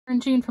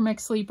Karynjean from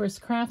Ex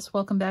Libris Crafts.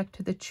 Welcome back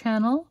to the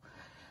channel.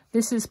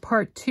 This is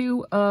part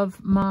 2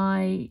 of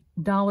my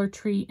Dollar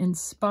Tree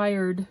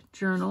inspired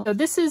journal. So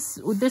this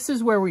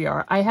is where we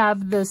are. I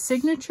have the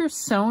signature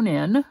sewn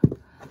in.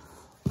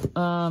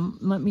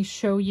 Let me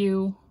show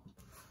you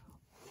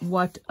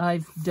what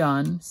I've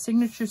done.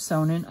 Signature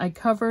sewn in. I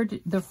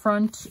covered the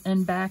front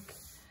and back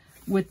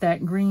with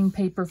that green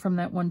paper from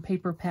that one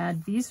paper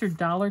pad. These are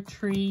Dollar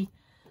Tree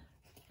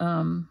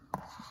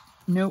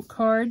note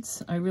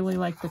cards. I really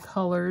like the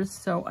colors,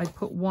 so I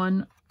put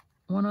one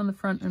on the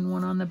front and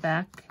one on the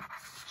back.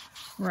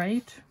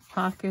 Right,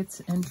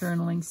 pockets and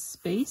journaling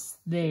space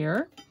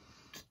there.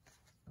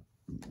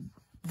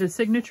 The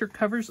signature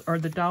covers are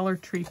the Dollar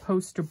Tree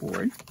poster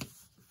board.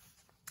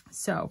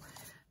 So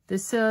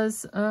this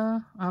is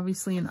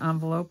obviously an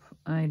envelope.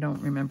 I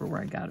don't remember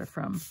where I got it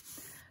from.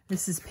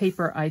 This is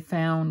paper I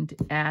found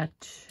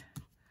at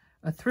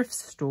a thrift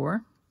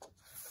store.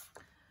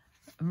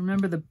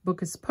 Remember, the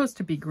book is supposed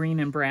to be green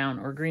and brown,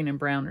 or green and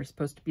brown are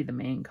supposed to be the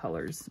main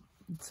colors.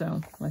 So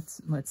let's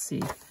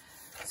see.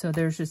 So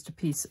there's just a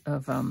piece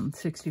of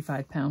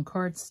 65-pound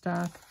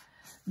cardstock.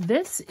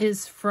 This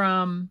is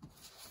from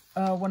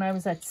when I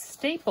was at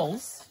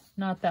Staples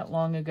not that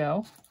long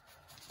ago,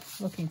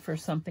 looking for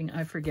something,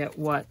 I forget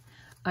what.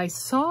 I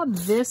saw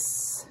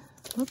this,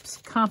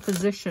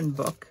 composition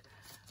book,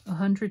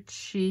 100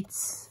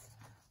 sheets.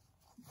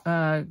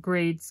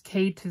 Grades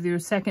K to their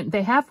second.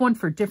 They have one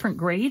for different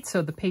grades,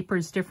 so the paper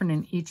is different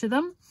in each of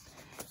them.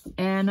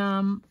 And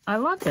I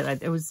loved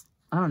it. It was,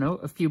 I don't know,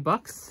 a few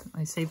bucks.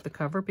 I saved the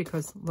cover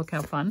because look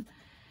how fun.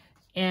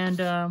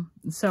 And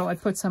so I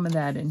put some of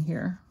that in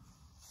here.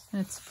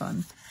 It's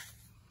fun.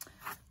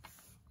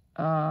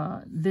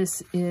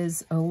 This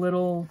is a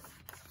little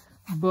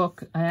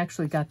book. I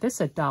actually got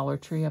this at Dollar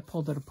Tree. I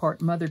pulled it apart.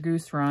 Mother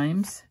Goose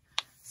Rhymes.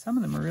 Some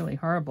of them are really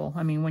horrible.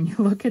 I mean, when you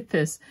look at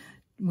this,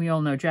 we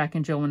all know Jack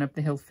and Jill went up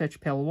the hill to fetch a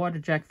pail of water.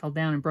 Jack fell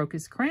down and broke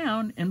his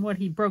crown. And what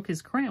he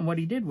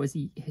did was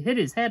he hit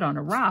his head on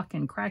a rock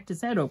and cracked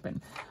his head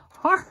open.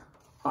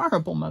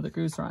 Horrible Mother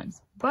Goose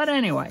Rhymes. But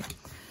anyway,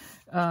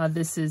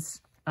 this is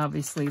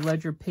obviously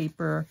ledger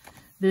paper.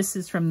 This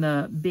is from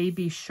the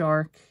Baby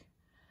Shark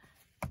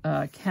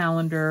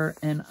calendar.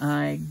 And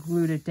I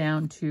glued it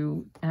down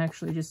to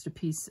actually just a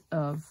piece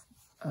of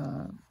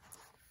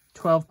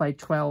 12 by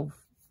 12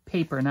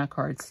 paper, not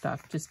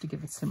cardstock, just to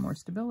give it some more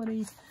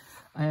stability.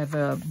 I have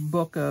a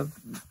book of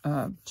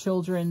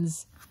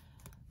children's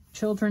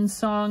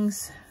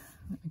songs.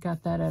 I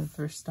got that at a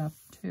thrift stop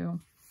too.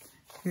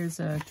 Here's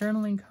a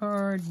journaling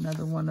card,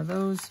 another one of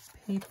those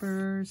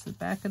papers, the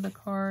back of the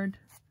card.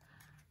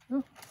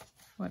 Oh,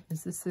 what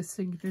is this, the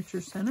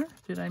signature center?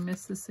 Did I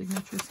miss the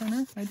signature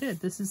center? I did.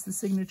 This is the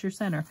signature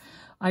center.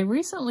 I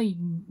recently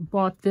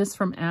bought this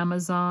from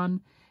Amazon.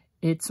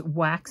 It's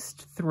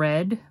waxed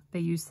thread.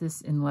 They use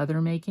this in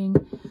leather making.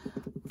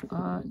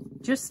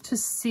 Just to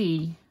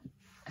see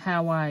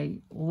how I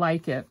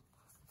like it.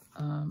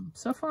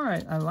 So far,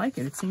 I like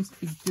it. It seems to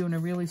be doing a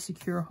really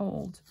secure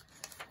hold.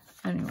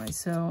 Anyway,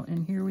 so,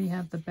 and here we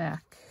have the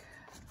back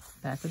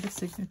of the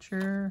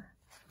signature.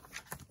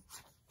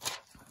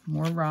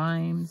 More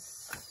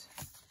rhymes.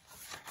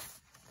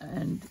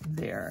 And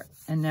there.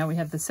 And now we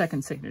have the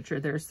second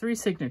signature. There's 3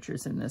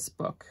 signatures in this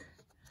book.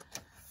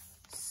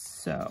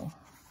 So,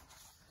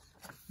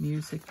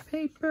 music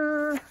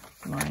paper,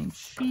 lined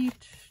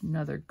sheet,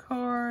 another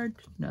card,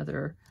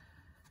 another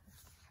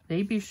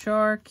Baby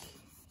Shark.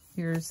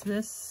 Here's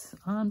this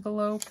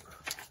envelope.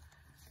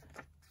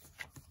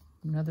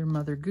 Another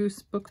Mother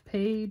Goose book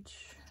page.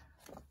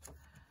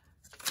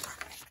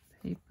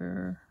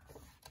 Paper.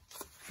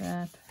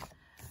 That.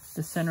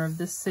 The center of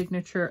this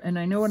signature. And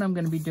I know what I'm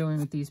going to be doing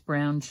with these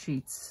brown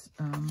sheets.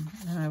 And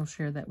I will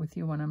share that with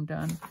you when I'm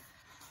done.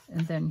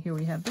 And then here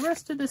we have the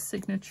rest of the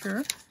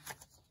signature.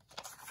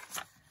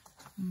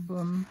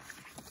 Boom.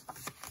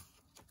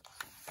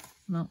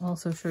 And I'll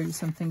also show you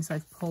some things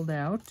I've pulled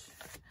out.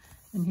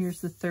 And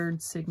here's the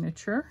third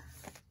signature.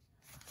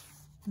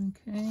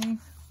 Okay.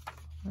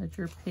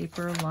 Ledger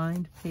paper,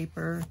 lined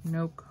paper,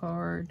 note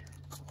card.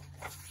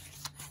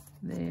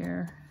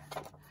 There.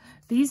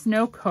 These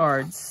note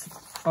cards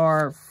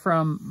are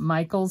from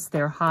Michael's.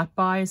 They're hot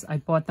buys. I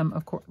bought them,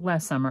 of course,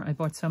 last summer. I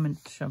bought so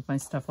much of my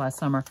stuff last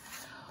summer.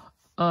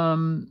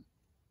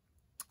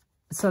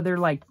 So they're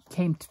like,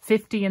 came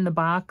 50 in the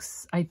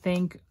box, I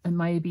think. It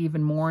might be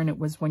even more. And it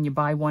was when you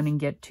buy one and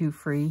get 2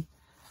 free.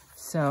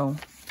 So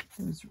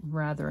it was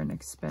rather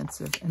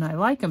inexpensive. And I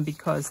like them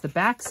because the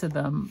backs of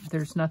them,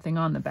 there's nothing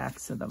on the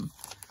backs of them.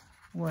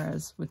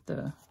 Whereas with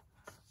the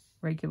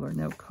regular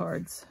note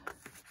cards,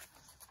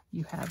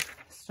 you have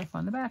stuff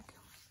on the back.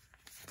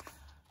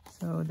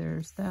 So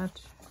there's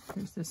that.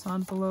 Here's this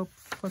envelope,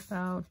 flip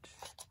out.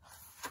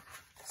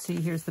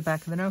 See, here's the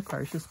back of the note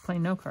card. It's just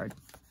plain note card.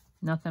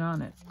 Nothing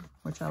on it,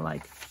 which I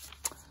like.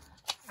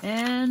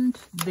 And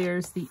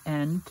there's the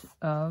end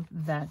of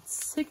that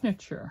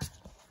signature.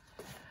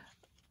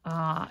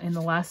 In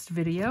the last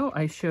video,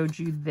 I showed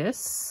you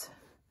this,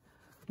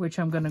 which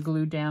I'm going to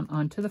glue down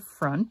onto the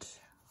front.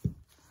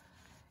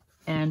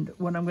 And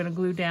what I'm going to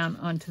glue down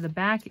onto the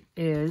back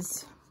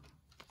is,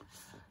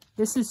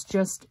 this is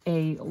just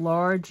a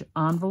large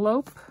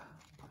envelope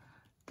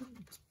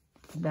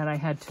that I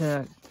had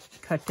to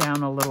cut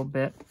down a little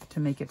bit to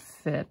make it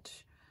fit.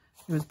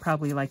 It was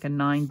probably like a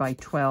 9 by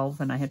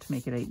 12, and I had to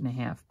make it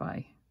 8.5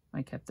 by,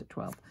 I kept it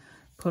 12.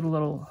 Put a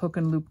little hook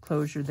and loop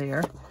closure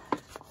there.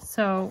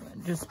 So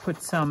just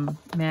put some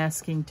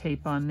masking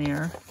tape on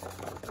there,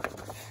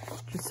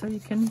 just so you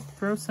can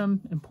throw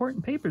some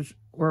important papers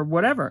or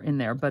whatever in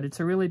there, but it's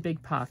a really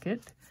big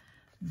pocket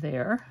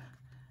there.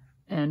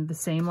 And the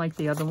same like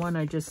the other one,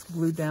 I just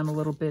glued down a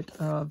little bit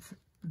of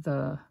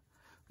the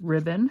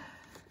ribbon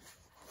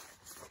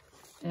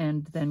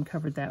and then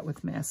covered that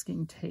with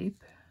masking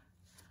tape.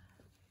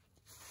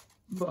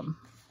 Boom.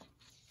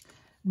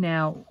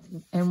 Now,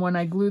 and when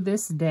I glue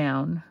this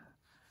down,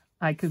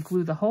 I could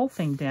glue the whole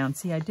thing down.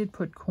 See, I did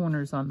put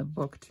corners on the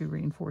book to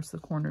reinforce the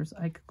corners.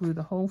 I could glue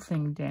the whole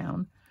thing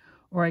down,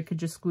 or I could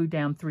just glue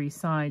down 3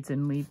 sides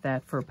and leave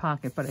that for a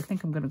pocket, but I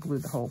think I'm going to glue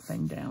the whole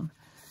thing down.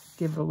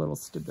 Give it a little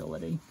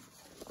stability.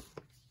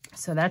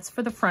 So that's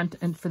for the front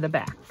and for the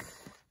back.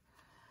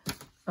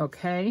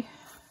 Okay.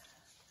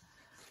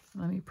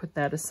 Let me put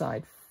that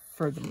aside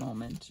for the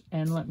moment,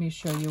 and let me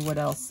show you what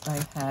else I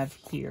have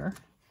here.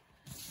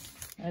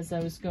 As I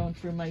was going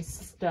through my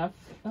stuff,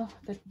 oh,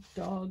 that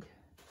dog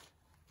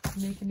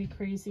is making me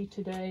crazy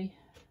today.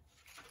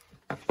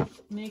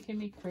 Making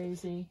me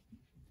crazy.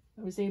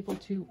 I was able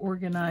to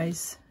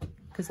organize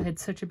because I had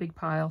such a big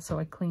pile, so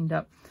I cleaned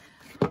up.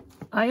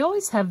 I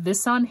always have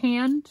this on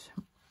hand.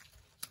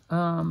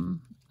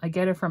 I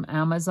get it from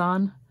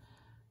Amazon.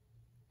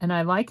 And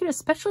I like it,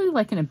 especially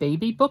like in a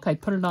baby book. I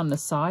put it on the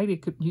side.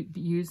 It could be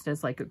used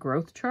as like a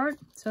growth chart.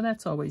 So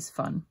that's always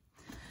fun.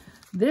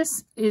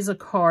 This is a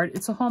card.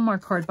 It's a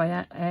Hallmark card, but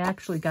I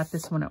actually got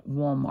this one at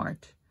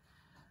Walmart.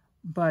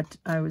 But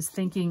I was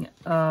thinking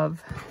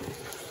of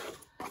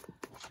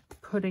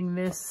putting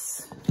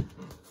this,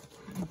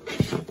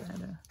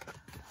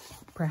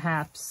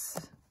 perhaps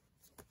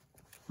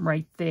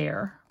right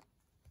there.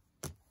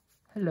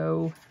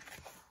 Hello.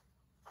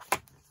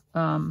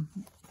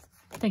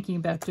 Thinking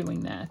about doing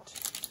that.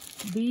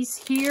 These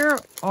here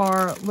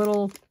are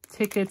little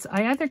tickets.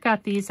 I either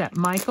got these at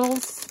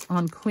Michael's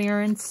on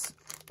clearance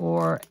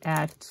or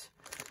at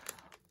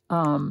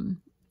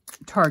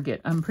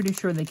Target. I'm pretty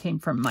sure they came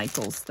from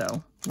Michael's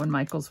though, when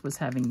Michael's was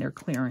having their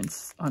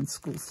clearance on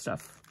school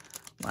stuff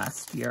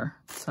last year,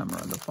 summer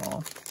or the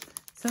fall.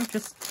 So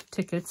just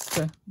tickets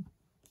to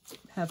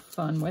have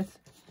fun with.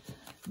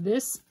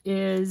 This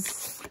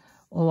is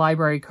a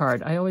library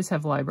card. I always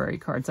have library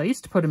cards. I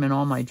used to put them in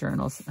all my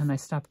journals, and I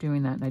stopped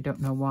doing that, and I don't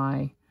know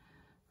why.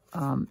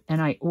 And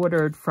I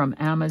ordered from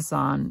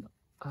Amazon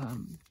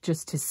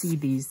just to see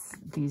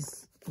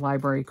these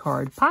library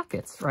card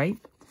pockets, right?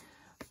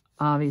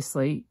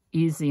 Obviously,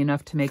 easy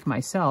enough to make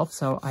myself,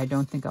 so I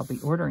don't think I'll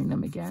be ordering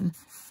them again.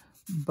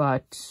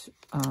 But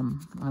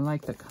I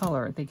like the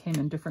color. They came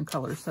in different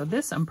colors. So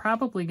this I'm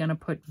probably going to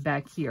put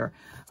back here.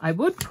 I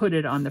would put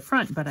it on the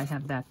front, but I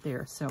have that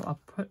there. So I'll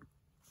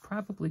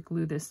probably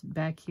glue this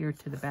back here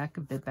to the back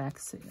of the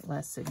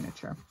last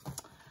signature.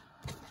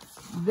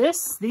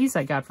 These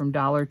I got from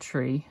Dollar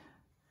Tree.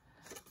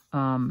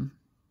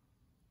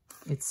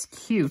 It's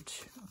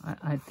cute.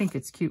 I think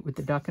it's cute with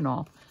the duck and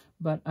all,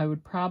 but I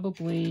would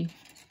probably,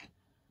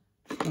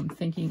 I'm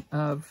thinking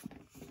of,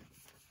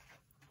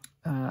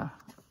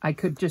 I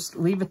could just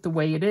leave it the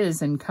way it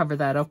is and cover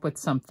that up with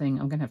something.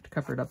 I'm going to have to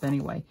cover it up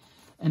anyway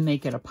and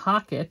make it a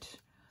pocket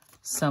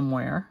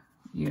somewhere,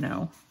 you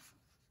know.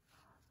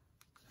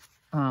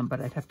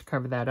 But I'd have to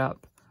cover that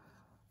up.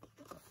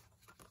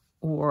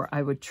 Or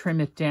I would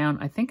trim it down.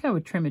 I think I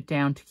would trim it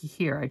down to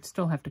here. I'd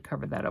still have to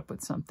cover that up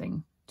with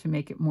something to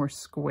make it more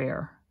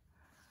square.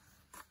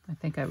 I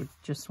think I would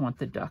just want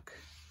the duck.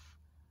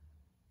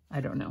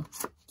 I don't know.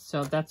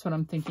 So that's what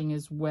I'm thinking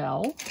as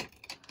well.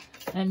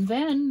 And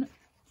then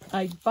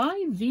I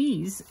buy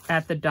these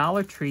at the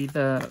Dollar Tree,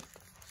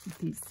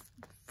 these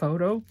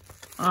photo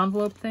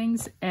envelope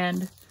things.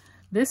 And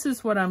this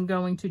is what I'm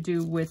going to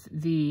do with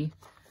the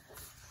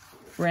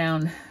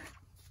brown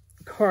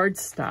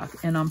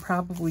cardstock, and I'm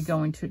probably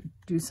going to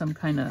do some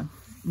kind of,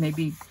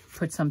 maybe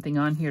put something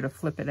on here to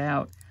flip it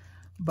out,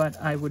 but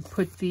I would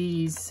put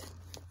these,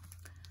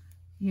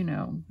 you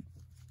know,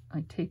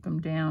 I tape them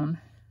down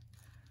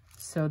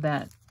so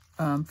that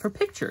for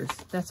pictures,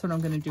 that's what I'm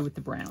going to do with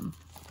the brown.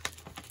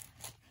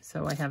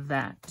 So I have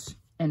that,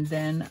 and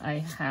then I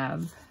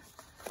have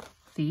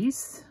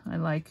these. I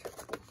like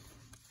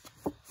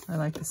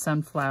the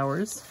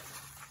sunflowers.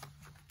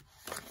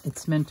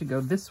 It's meant to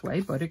go this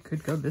way, but it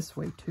could go this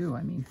way too.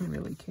 I mean, who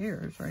really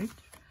cares, right?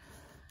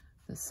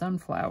 The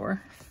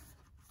sunflower.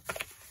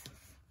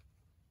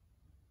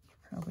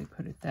 Probably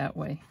put it that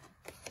way.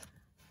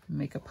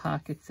 Make a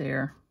pocket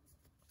there.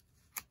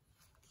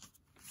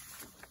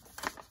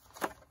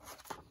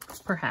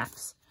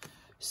 Perhaps.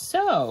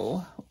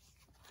 So,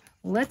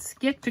 let's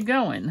get to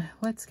going.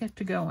 Let's get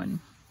to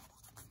going.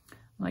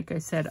 Like I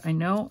said, I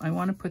know I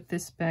want to put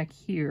this back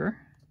here.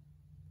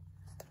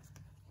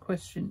 Of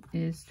question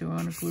is, do I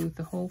want to glue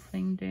the whole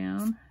thing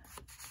down?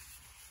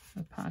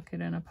 A pocket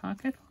and a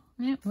pocket?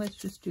 Yeah, let's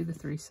just do the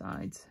 3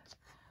 sides.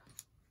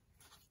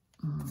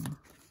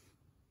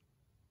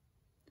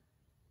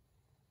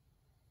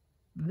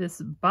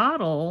 This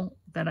bottle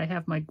that I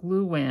have my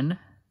glue in,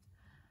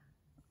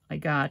 I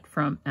got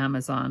from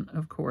Amazon,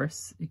 of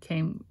course. It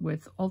came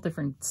with all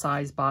different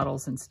size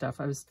bottles and stuff.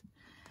 I was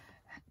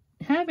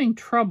having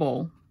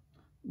trouble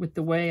with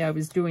the way I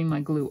was doing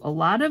my glue. A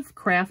lot of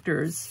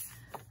crafters,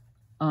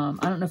 I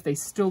don't know if they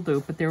still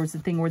do, but there was a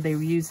thing where they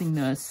were using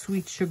the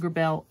Sweet Sugar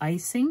Bell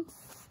icing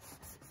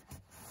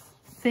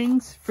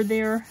things for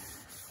their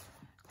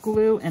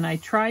glue, and I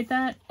tried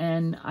that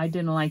and I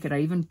didn't like it. I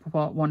even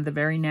bought one of the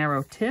very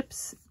narrow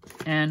tips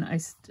and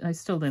I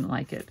still didn't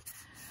like it.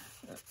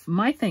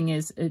 My thing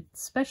is,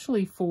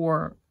 especially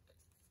for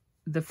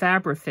the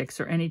Fabrifix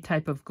or any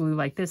type of glue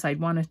like this,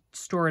 I'd want to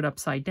store it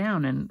upside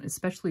down, and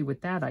especially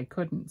with that I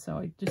couldn't, so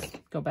I just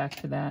go back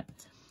to that.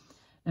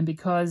 And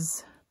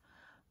because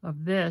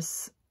of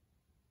this,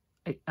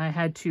 I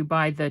had to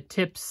buy the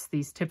tips,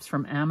 these tips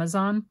from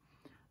Amazon.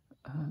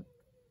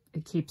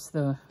 It keeps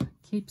the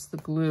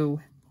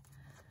glue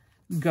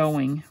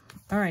going.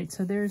 All right,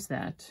 so there's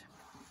that.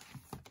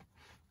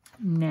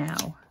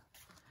 Now,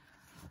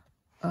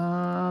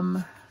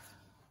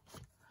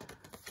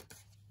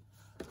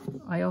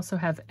 I also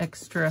have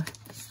extra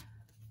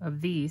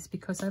of these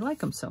because I like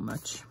them so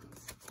much.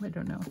 I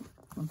don't know if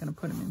I'm going to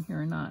put them in here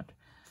or not.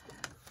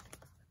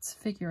 Let's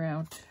figure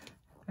out.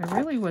 I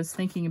really was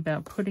thinking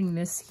about putting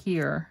this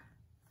here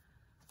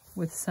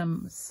with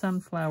some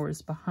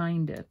sunflowers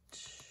behind it.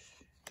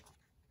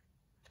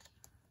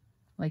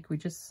 Like I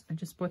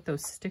just bought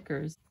those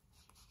stickers.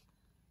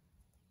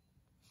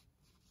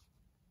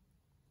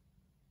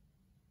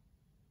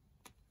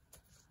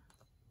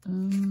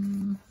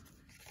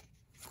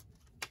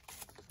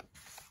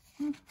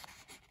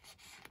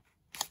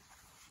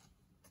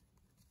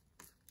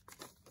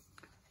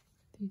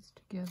 These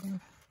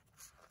together.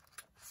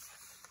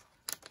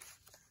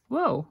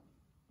 Whoa,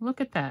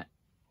 look at that.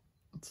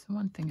 It's the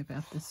one thing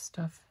about this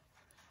stuff.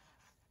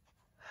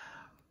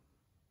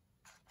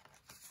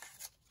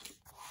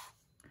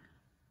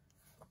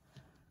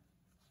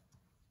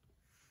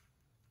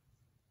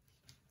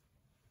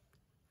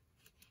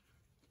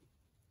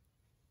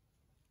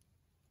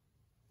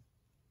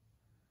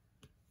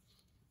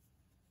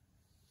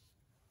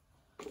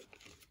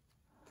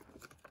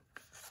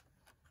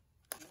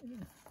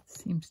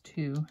 Seems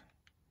to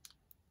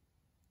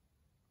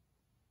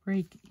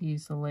break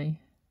easily.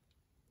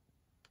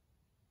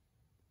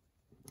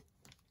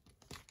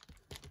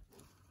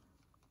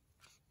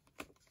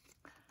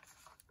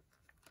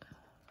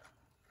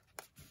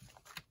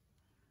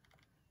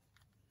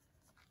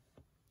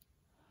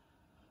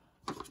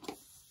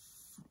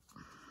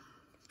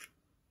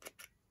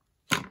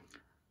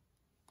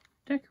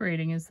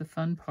 Decorating is the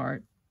fun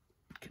part.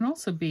 It can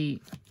also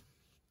be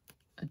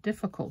a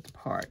difficult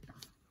part.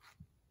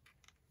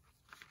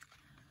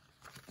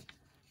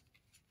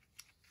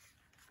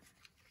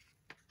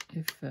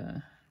 If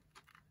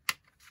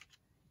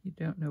you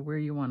don't know where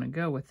you want to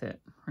go with it,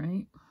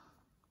 right?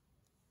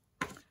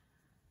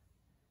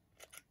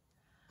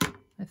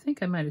 I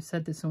think I might have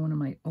said this in one of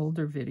my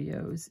older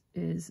videos,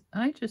 is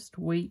I just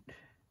wait.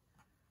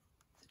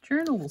 The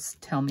journal will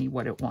tell me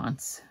what it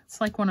wants. It's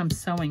like when I'm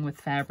sewing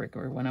with fabric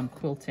or when I'm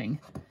quilting.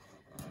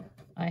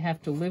 I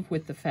have to live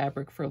with the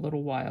fabric for a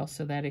little while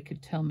so that it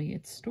could tell me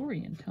its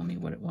story and tell me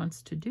what it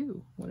wants to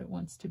do, what it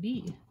wants to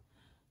be.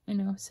 I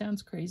know,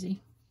 sounds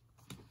crazy,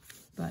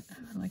 but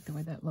I like the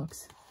way that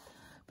looks.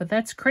 But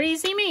that's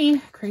crazy me,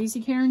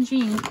 crazy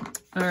Karynjean.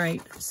 All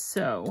right,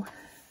 so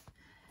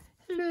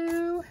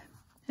hello.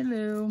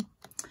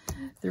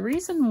 The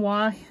reason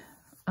why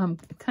I'm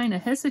kind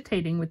of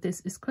hesitating with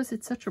this is because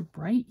it's such a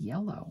bright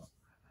yellow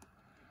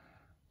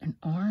and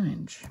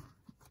orange,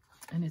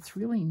 and it's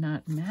really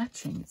not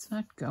matching. It's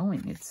not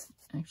going. It's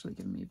actually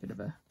giving me a bit of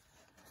a...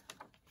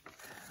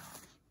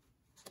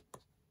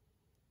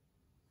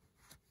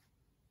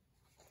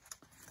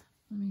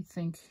 Let me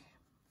think.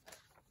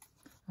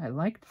 I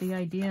liked the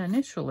idea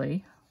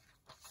initially,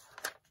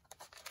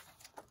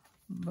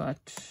 but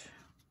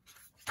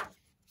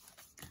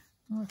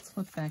let's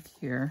look back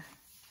here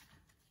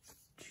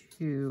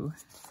to,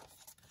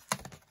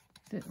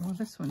 well,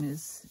 this one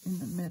is in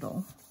the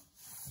middle.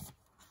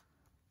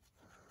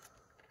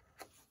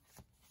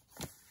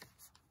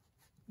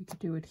 We could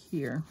do it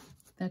here.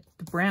 That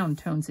the brown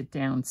tones it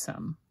down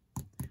some.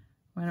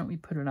 Why don't we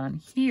put it on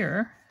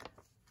here?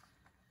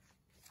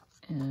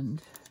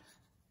 And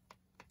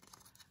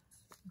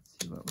let's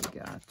see what we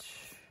got.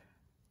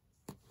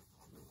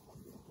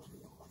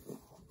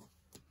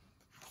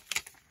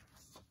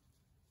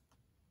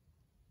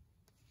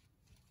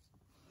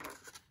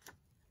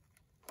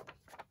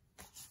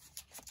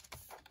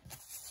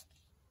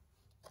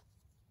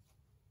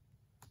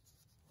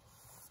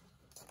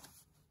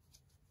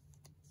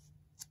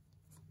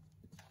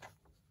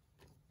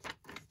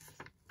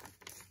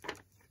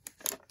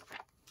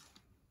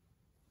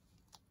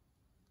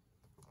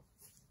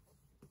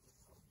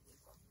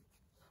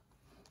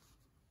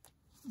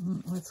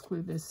 let's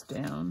glue this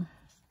down.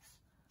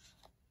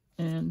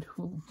 And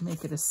we'll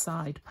make it a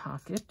side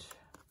pocket,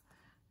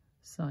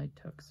 side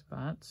tuck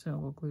spot. So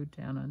we'll glue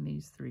down on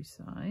these 3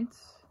 sides.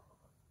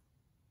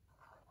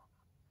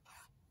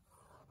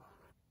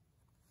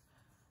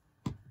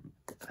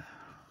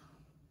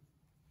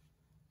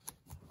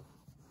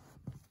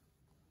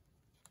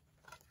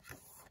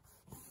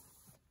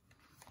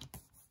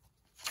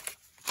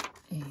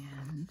 And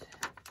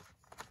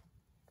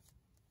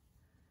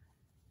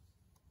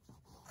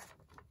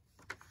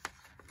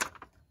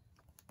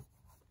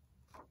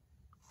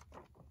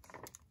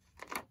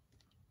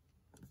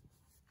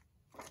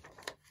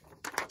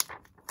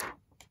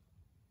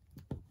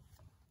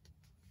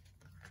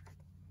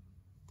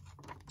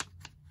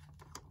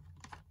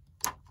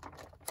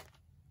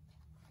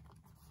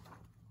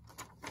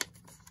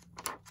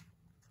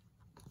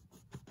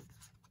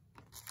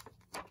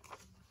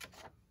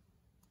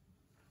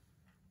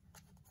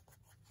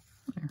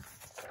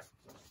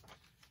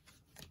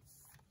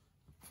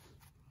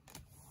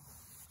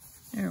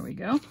there we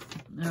go.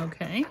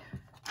 Okay,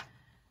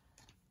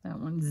 that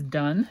one's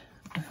done.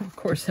 Of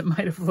course, it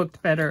might have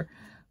looked better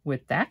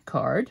with that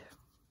card,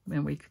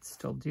 and we could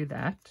still do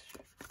that.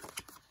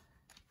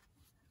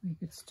 We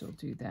could still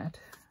do that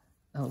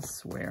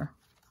elsewhere.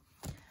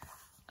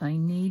 I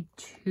need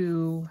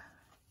to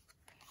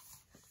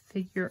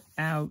figure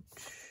out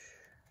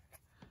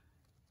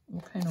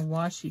what kind of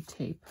washi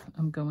tape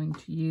I'm going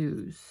to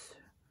use.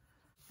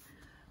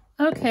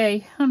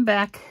 Okay, I'm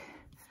back.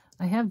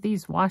 I have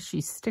these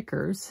washi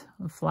stickers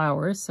of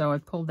flowers, so I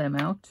pulled them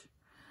out.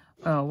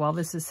 While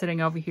this is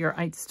sitting over here,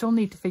 I still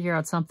need to figure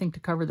out something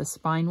to cover the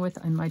spine with.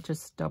 I might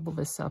just double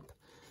this up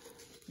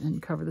and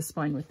cover the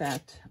spine with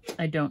that.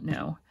 I don't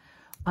know.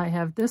 I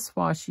have this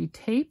washi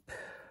tape.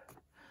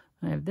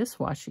 I have this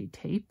washi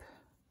tape,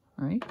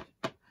 right?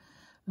 I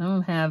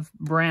don't have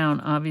brown,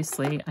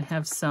 obviously. I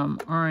have some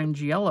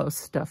orange yellow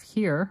stuff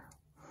here.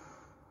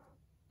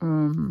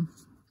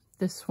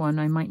 This one,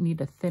 I might need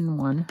a thin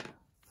one.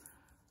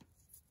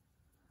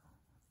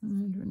 I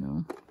don't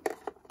know.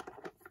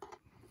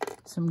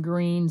 Some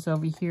greens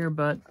over here,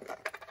 but...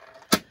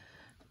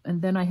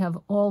 And then I have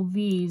all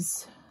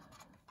these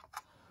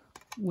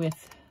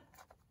with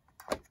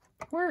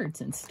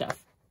words and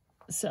stuff.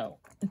 So,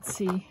 let's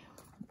see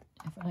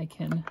if I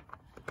can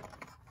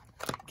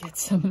get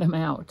some of them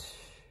out.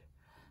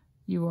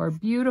 You are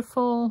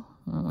beautiful.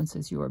 Well, one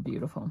says you are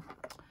beautiful.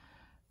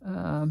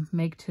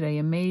 Make today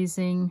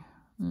amazing.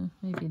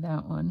 Maybe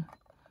that one.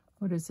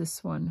 What is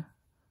this one?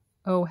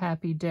 Oh,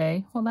 happy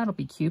day. Well, that'll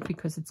be cute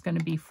because it's going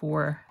to be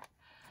for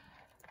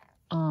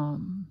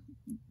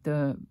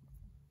the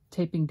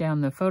taping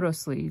down the photo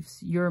sleeves.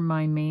 You're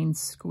my main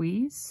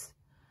squeeze.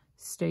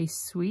 Stay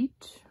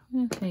sweet.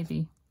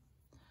 Maybe.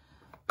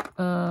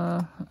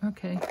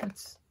 Okay,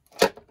 let's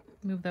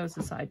move those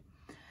aside.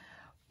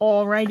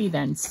 Alrighty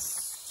then.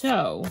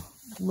 So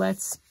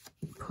let's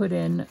put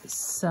in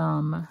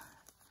some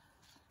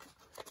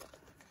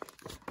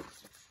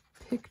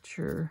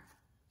picture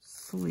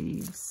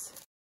sleeves.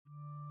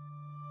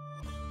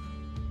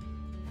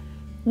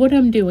 What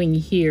I'm doing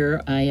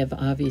here, I have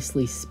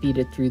obviously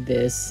speeded through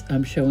this.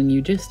 I'm showing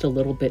you just a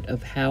little bit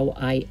of how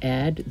I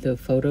add the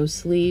photo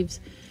sleeves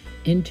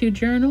into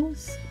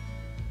journals.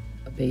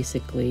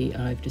 Basically,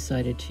 I've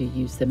decided to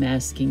use the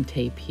masking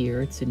tape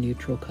here. It's a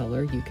neutral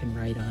color. You can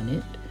write on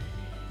it.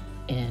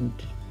 And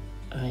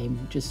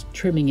I'm just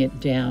trimming it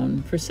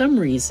down. For some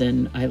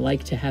reason, I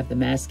like to have the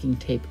masking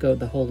tape go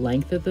the whole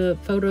length of the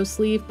photo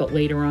sleeve, but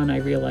later on I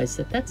realized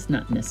that that's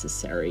not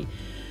necessary.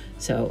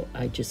 So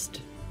I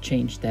just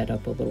changed that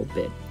up a little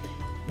bit.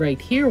 Right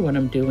here, what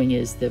I'm doing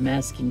is the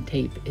masking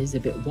tape is a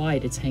bit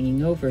wide. It's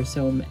hanging over,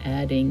 so I'm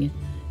adding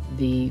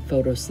the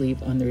photo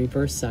sleeve on the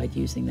reverse side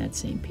using that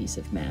same piece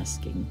of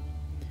masking.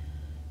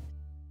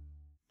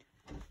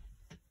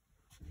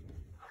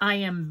 I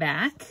am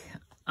back,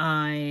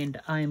 and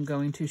I'm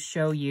going to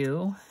show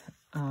you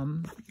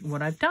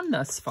what I've done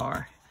thus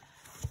far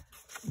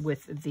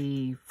with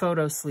the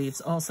photo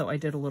sleeves. Also, I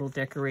did a little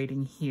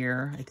decorating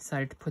here. I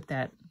decided to put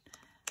that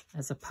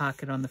as a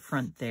pocket on the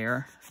front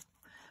there.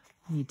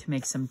 Need to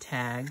make some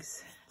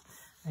tags.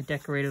 I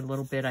decorated a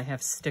little bit. I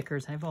have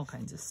stickers. I have all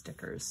kinds of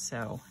stickers.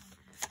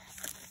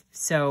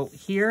 So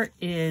here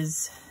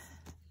is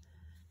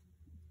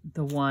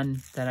the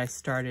one that I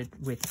started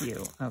with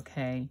you,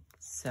 okay?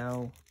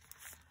 So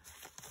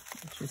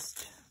it's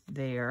just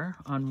there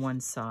on one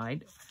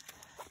side.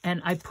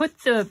 And I put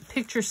the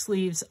picture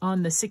sleeves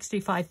on the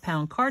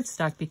 65-pound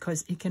cardstock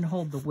because it can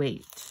hold the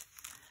weight.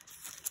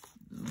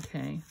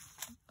 Okay,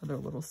 other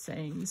little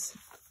sayings.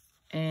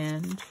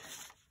 And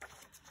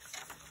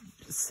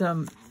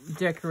some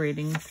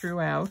decorating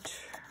throughout.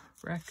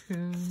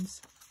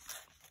 Raccoons.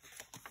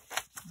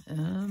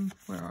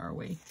 Where are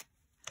we?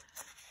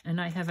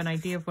 And I have an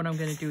idea of what I'm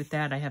going to do with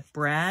that. I have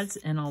brads,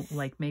 and I'll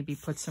like maybe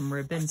put some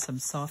ribbon, some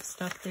soft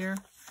stuff there.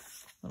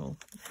 Little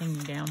hanging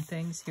down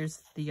things. Here's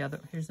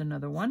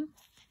another one.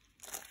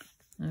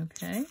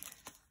 Okay.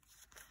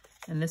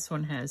 And this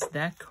one has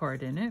that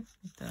card in it,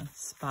 with the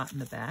spot in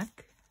the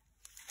back.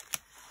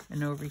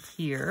 And over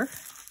here,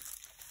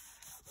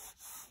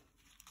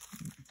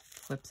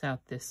 flips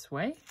out this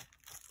way.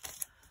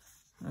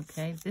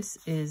 Okay, this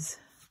is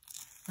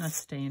not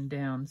staying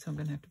down, so I'm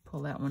going to have to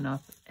pull that one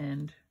up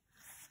and,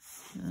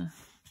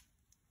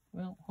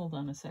 well, hold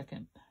on a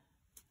second.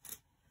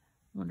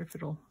 I wonder if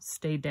it'll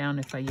stay down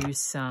if I use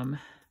some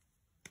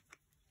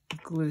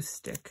glue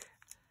stick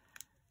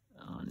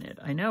on it.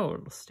 I know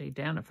it'll stay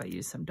down if I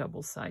use some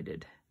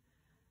double-sided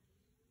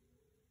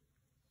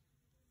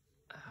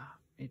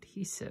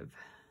adhesive.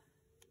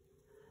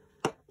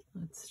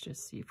 Let's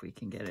just see if we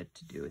can get it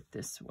to do it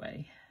this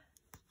way.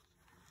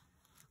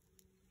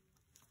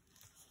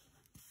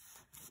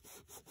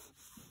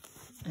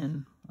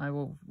 And I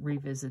will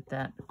revisit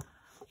that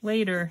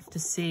later to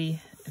see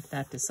if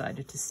that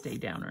decided to stay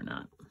down or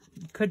not.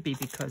 It could be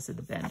because of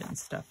the bend and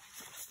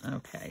stuff.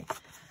 Okay,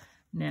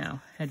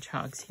 now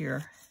hedgehogs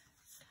here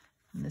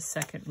in the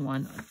second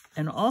one.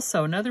 And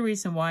also another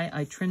reason why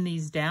I trim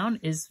these down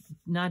is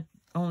not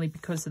only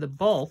because of the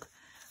bulk,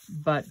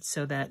 but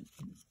so that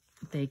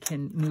they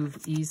can move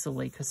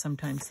easily, because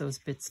sometimes those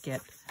bits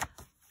get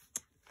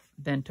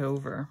bent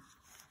over.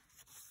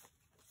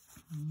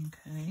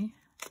 Okay.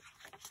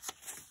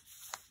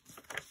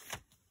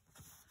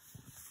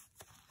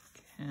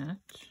 Cat.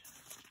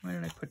 Why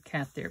did I put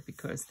cat there?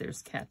 Because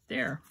there's cat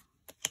there.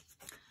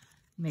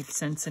 Makes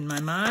sense in my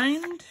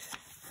mind.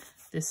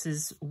 This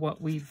is what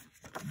we've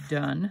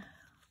done.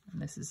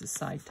 And this is a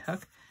side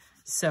tuck.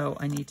 So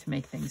I need to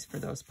make things for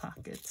those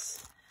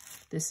pockets.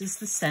 This is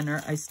the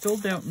center. I still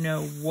don't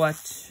know what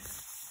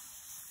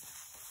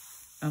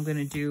I'm going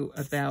to do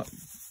about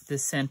the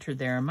center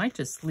there. I might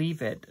just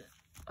leave it.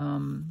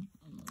 I'll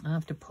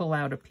have to pull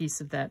out a piece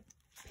of that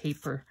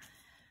paper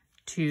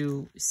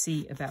to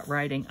see about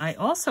writing. I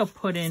also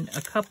put in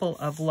a couple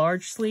of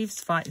large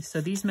sleeves,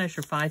 so these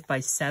measure 5 by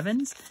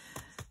 7s.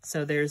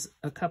 So there's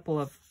a couple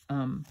of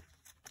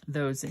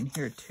those in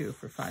here too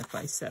for 5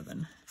 by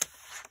 7.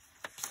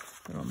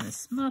 Little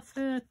Miss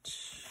Muffet.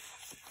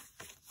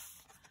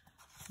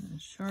 And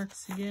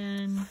sharks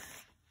again.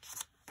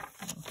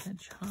 Little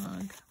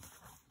hedgehog.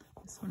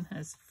 This one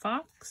has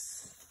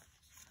fox.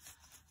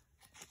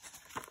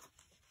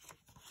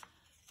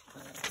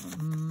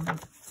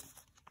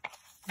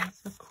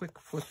 That's a quick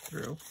flip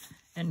through.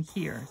 And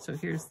here, so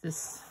here's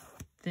this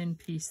thin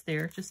piece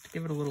there, just to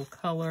give it a little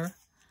color.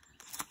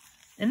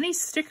 And these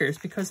stickers,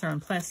 because they're on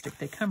plastic,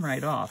 they come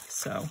right off,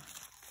 so.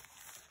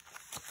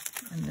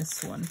 And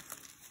this one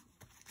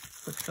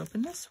flips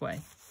open this way.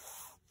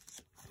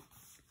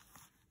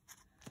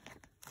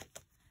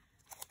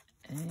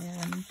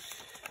 And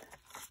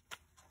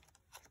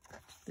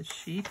the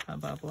sheep, how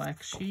about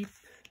black sheep?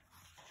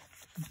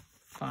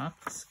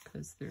 Fox,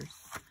 because there's,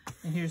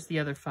 and here's the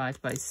other 5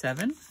 by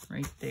 7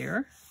 right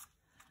there.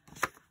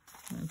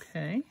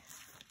 Okay,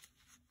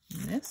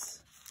 and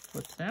this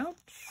flips out.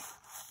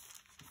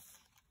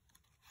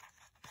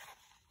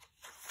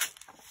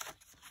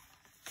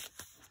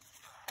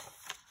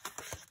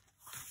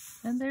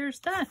 And there's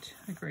that,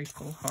 a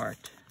grateful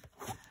heart.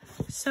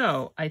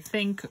 So I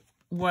think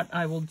what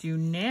I will do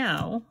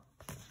now,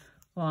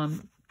 while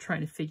I'm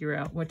trying to figure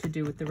out what to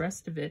do with the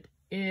rest of it,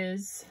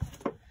 is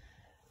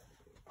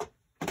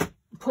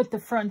put the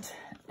front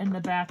and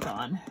the back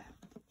on.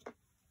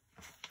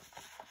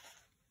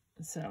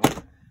 So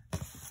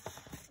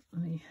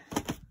let me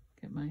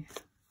get my,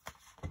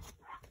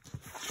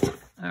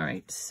 all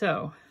right,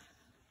 so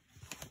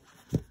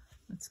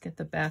let's get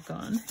the back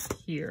on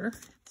here.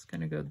 It's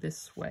going to go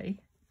this way.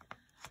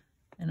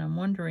 And I'm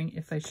wondering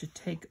if I should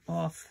take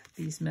off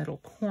these metal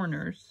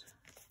corners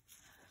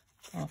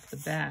off the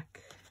back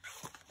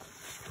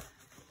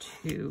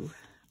to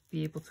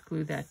be able to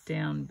glue that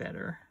down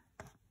better.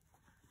 I'm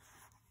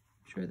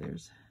sure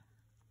there's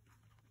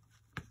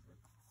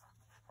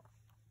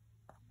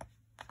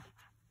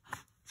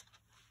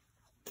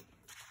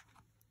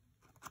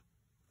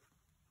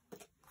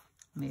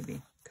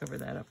maybe cover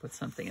that up with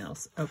something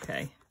else.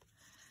 Okay.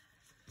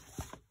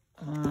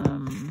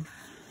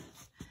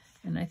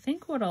 And I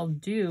think what I'll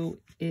do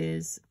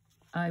is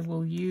I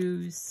will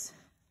use,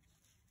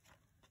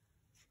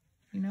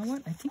 you know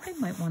what? I think I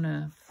might want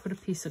to put a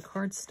piece of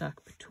cardstock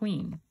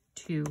between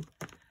to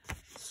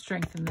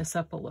strengthen this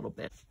up a little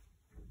bit.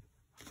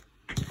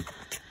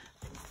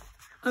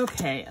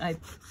 Okay, I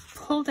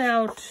pulled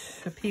out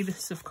a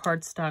piece of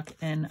cardstock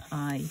and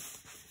I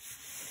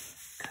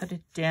cut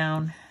it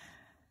down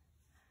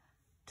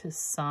to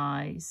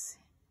size.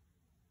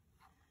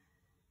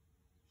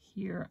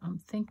 Here, I'm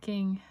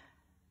thinking,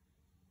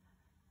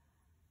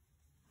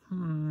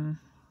 use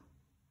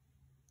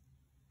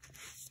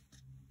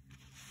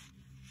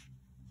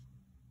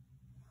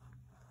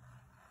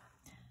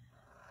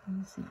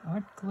the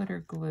art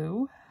glitter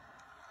glue.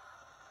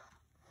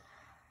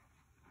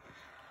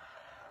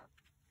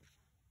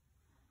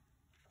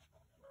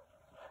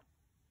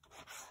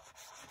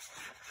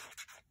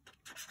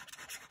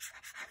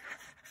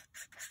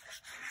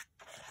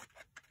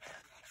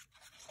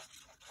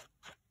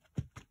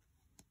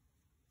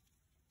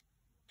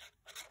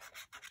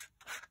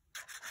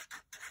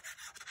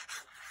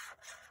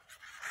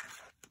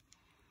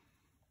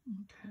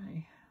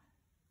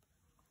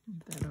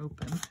 Leave that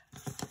open.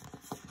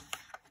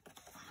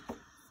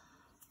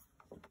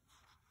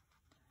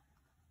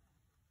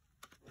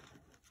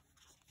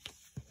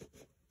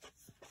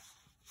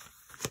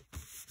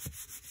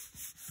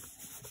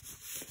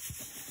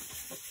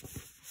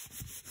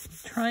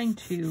 Trying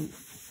to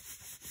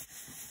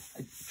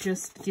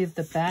just give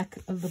the back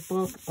of the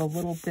book a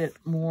little bit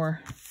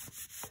more.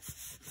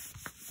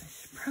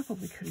 I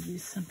probably could have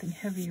used something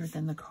heavier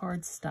than the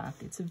cardstock.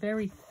 It's a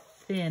very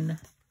thin,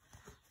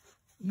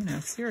 you know,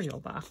 cereal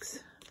box.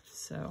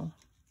 So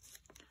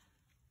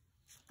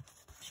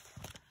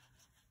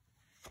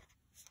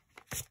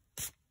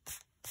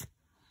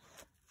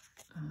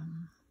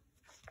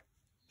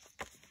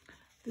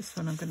this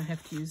one I'm going to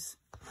have to use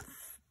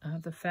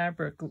the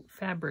fabric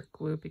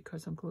glue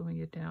because I'm gluing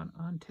it down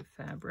onto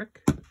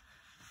fabric.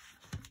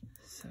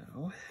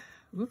 So,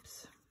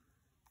 oops,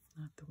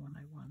 not the one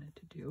I wanted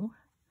to do.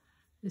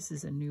 This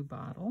is a new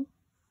bottle.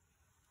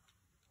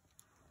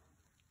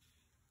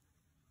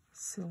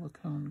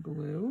 Silicone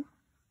glue.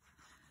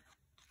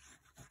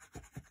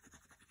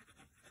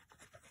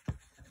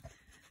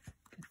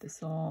 Get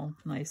this all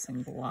nice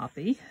and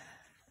gloppy.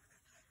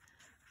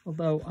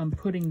 Although I'm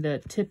putting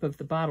the tip of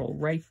the bottle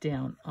right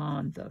down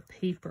on the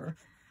paper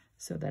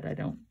so that I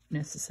don't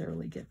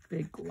necessarily get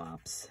big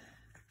glops.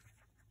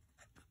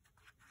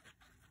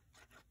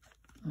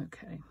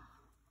 Okay.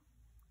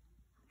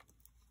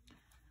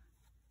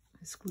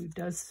 This glue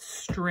does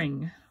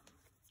string.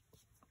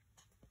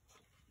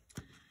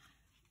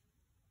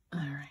 All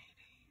right.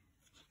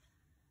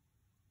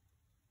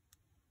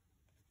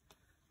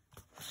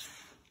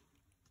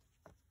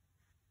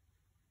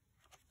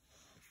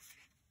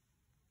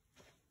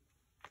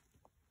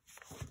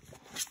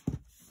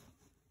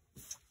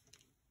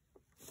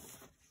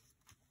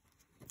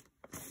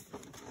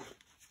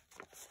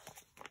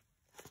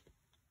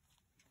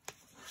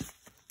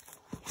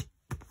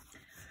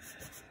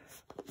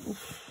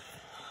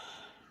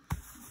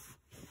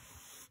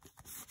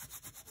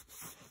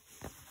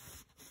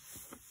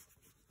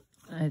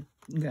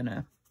 I'm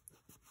gonna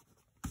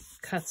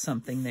cut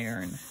something there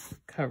and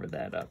cover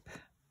that up,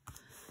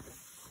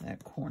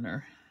 that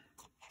corner.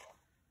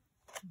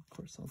 Of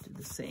course, I'll do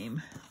the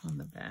same on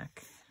the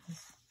back,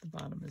 the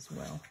bottom as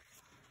well.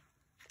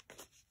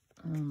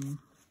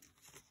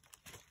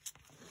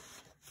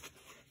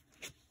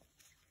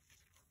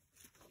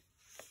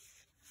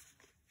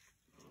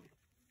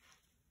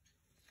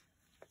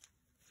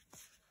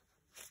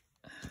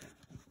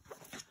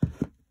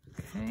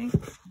 Okay,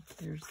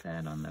 there's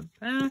that on the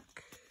back.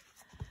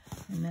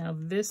 And now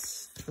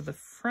this for the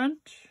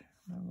front,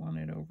 I want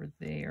it over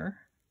there.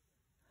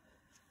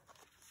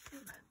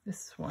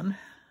 This one,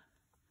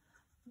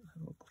 a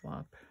little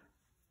glop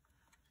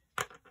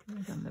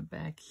right on the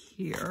back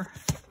here.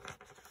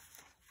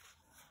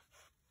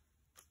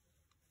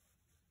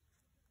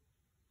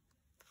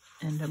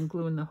 And I'm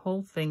gluing the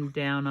whole thing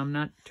down. I'm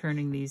not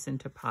turning these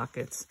into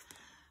pockets.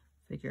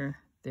 Figure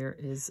there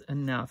is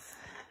enough.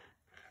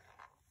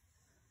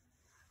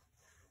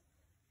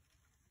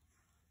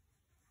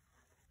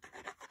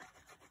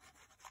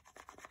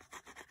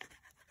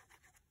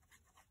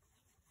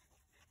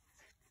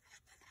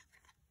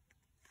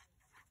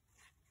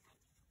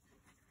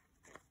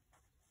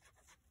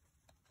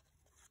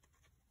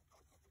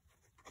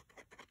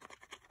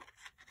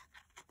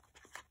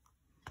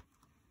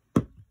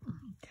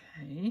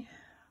 Okay.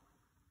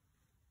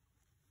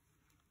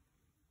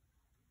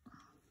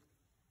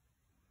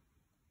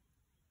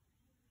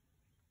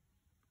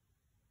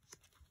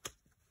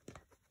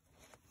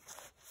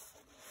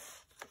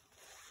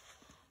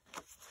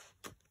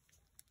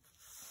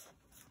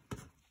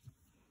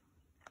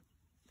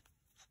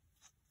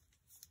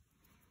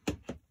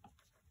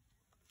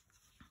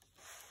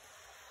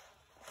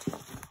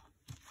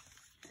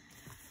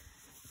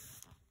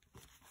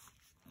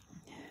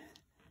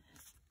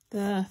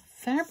 The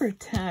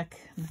Fabri-Tac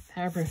and the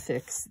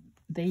Fabri-Fix,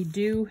 they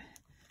do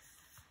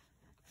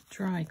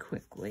dry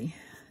quickly.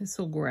 This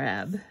will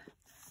grab.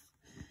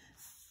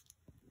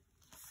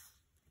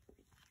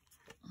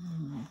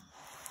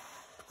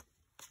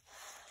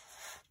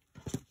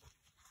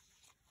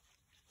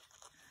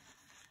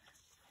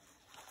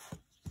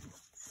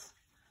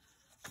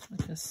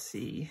 Let us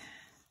see.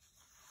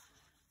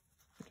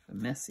 Bit of a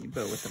messy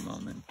bow at the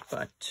moment,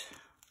 but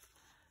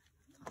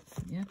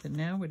yeah, but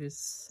now it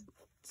is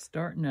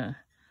starting to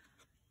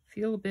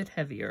feel a bit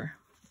heavier.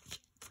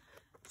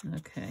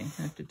 Okay,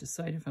 I have to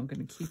decide if I'm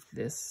going to keep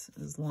this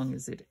as long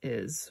as it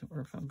is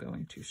or if I'm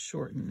going to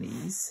shorten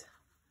these.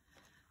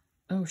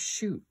 Oh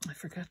shoot, I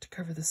forgot to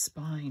cover the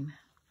spine.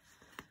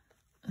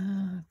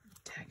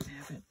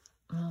 Dagnabbit.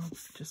 I'll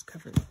just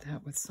cover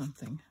that with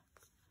something.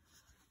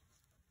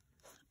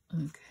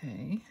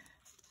 Okay.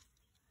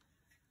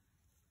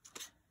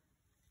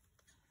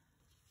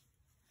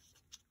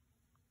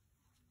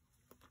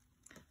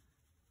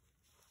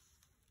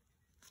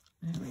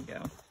 There we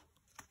go.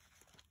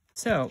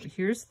 So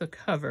here's the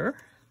cover,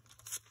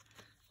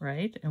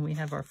 right? And we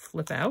have our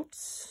flip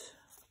outs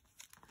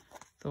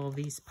with all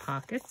these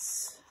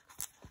pockets.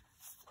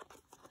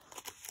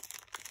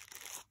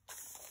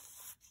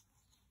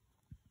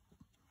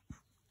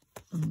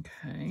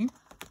 Okay.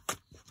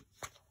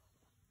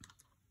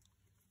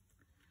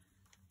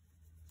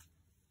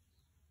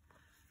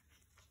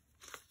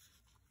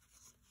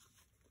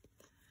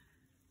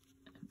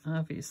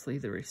 Obviously,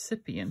 the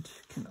recipient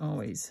can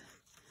always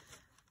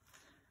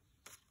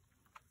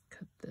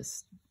cut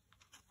this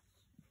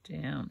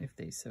down if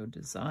they so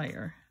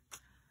desire.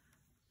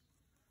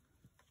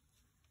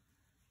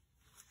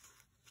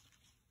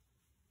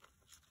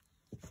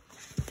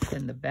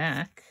 In the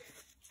back,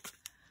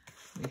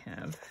 we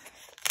have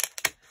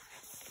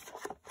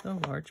the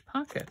large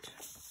pocket.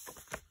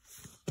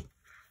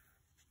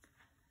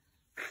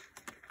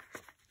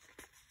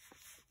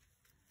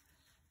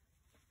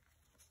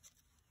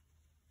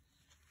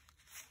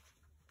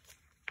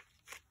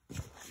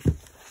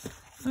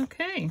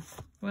 Okay,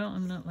 well,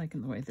 I'm not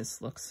liking the way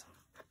this looks.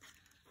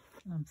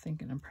 I'm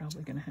thinking I'm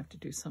probably going to have to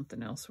do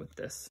something else with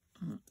this.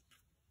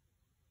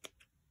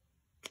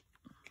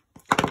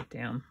 Cut it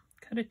down.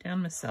 Cut it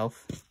down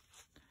myself.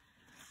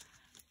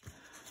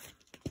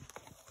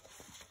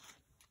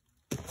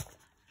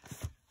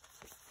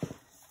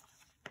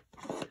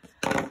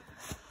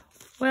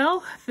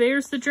 Well,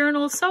 there's the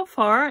journal so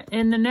far.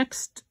 In the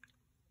next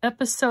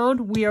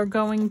episode, we are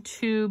going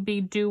to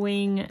be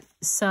doing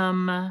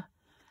some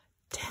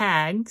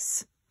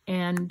tags,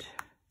 and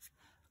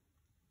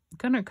I'm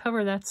going to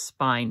cover that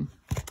spine.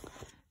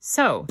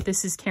 So,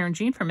 this is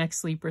Karynjean from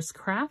Ex Libris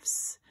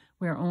Crafts.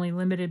 We are only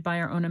limited by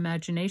our own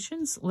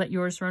imaginations. Let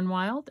yours run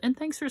wild, and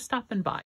thanks for stopping by.